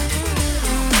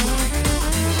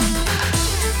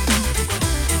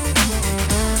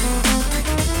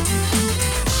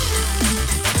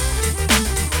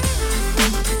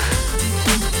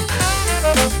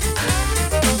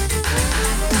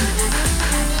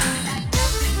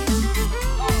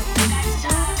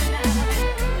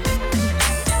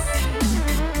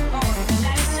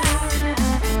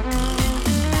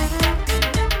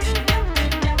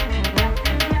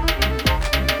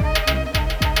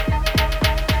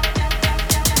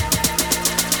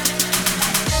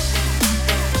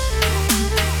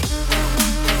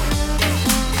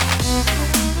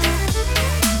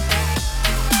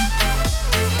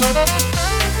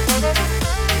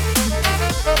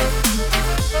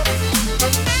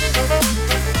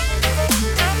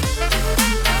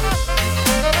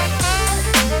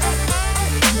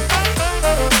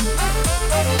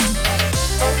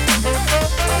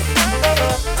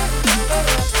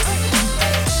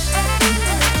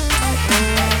 lean,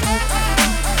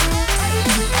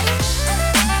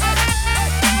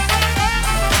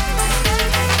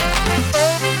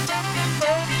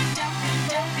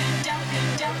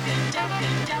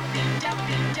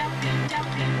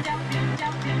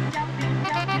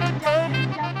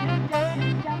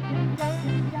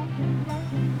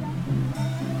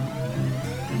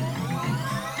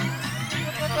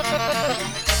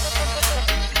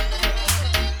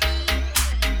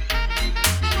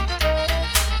 lean.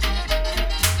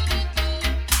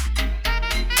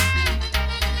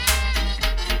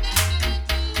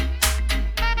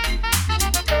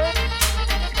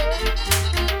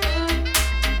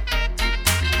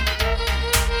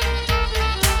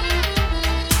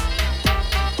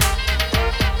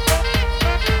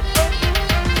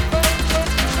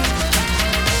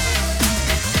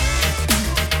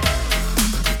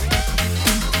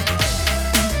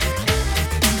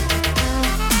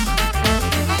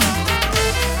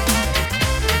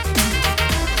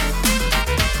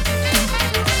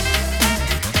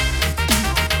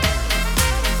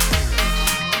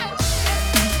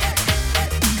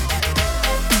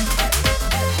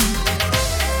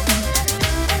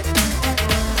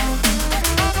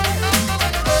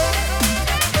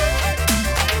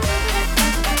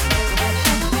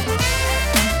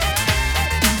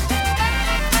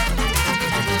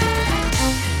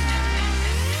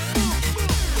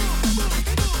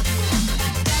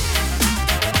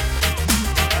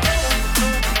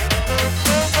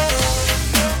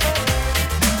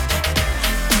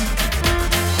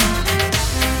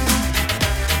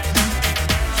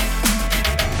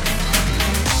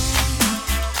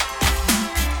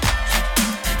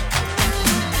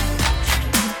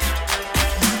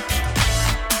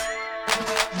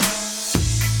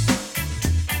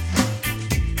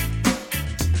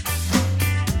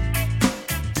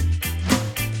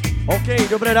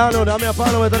 dobré ráno, dámy a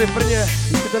pánové, tady v Brně.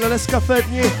 Vítejte na Caffe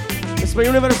dní. My jsme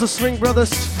Universal Swing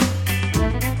Brothers.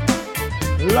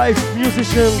 Live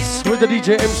musicians with the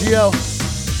DJ MGL.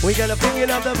 We gotta bring it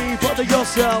up the beat for the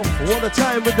yourself. One the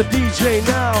time with the DJ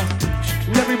now.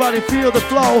 And everybody feel the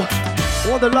flow.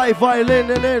 One the live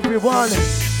violin and everyone.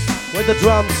 With the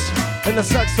drums and the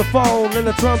saxophone and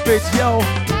the trumpets, yo.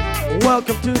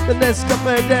 Welcome to the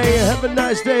Caffe day. Have a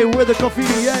nice day with the coffee,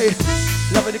 yeah.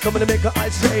 Loving it coming to make a I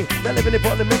say. Not living it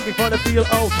for to make me fun and feel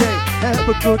okay. Have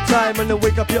a good time and then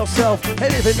wake up yourself.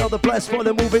 And even know the place for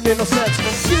the moving in no sense.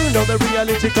 You know the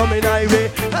reality coming I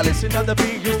way. I listen on the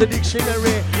beat, use the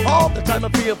dictionary. All the time I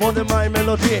feel for the my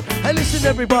melody. And listen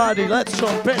everybody, let's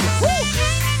jump in. Woo!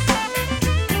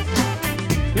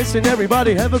 Listen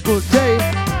everybody, have a good day.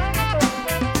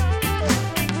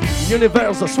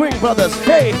 Universal Swing Brothers,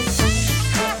 hey!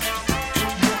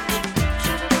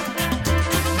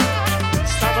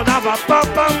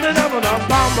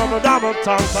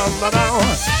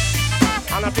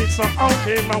 And I feel so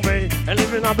okay my way, and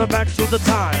living on the back to the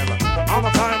time. All the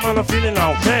time and I'm feeling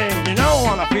okay, you know,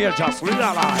 and I feel just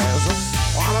realize.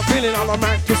 While I'm feeling on the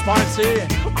Mac too spicy,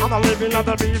 I'm living on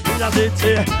the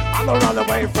reality. I'm a run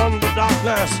away from the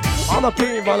darkness. I'm a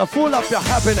people full of your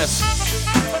happiness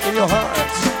in your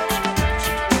heart.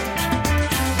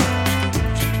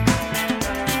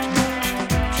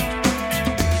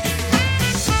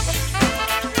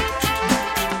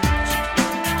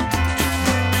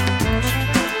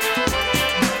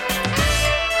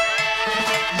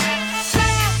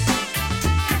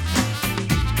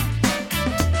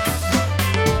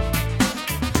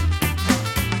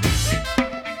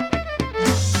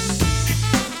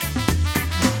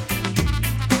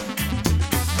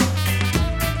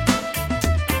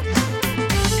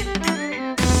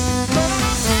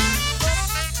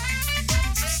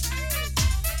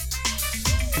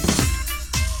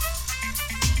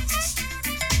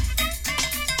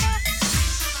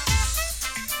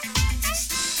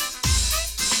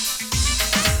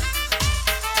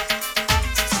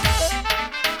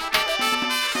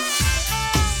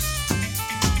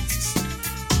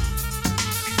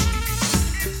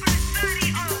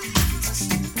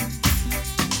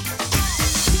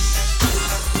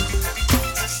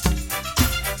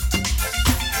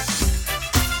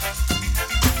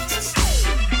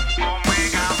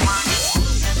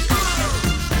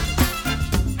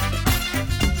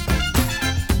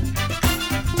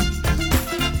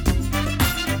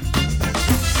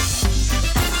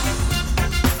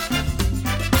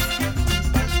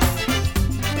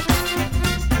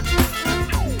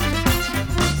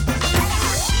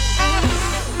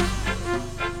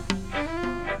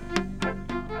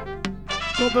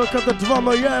 Look at the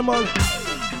drummer, yeah man.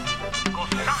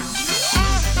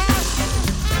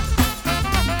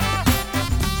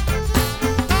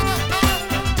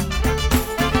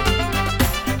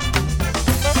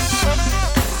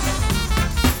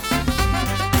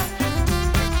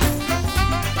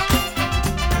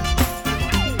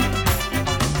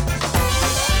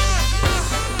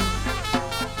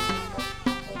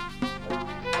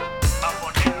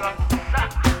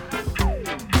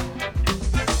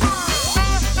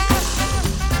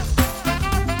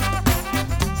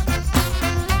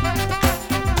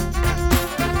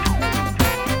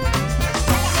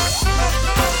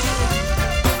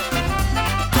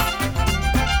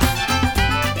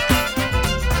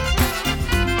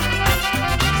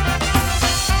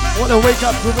 Wanna wake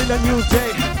up to win a new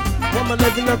day. Wanna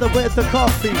live another with the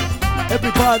coffee.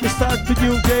 Everybody start the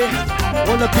new day.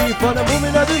 Wanna be for the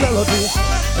moving of the melody.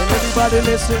 And everybody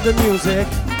listen to music.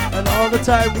 And all the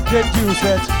time we can use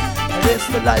it. And it's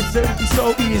the life that be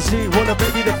so easy. Wanna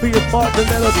baby to feel for the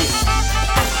melody.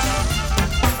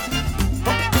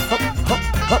 Hop, hop, hop,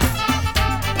 hop.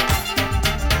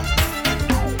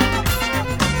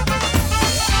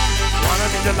 Wanna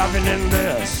be the loving in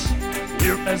this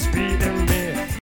USB in me.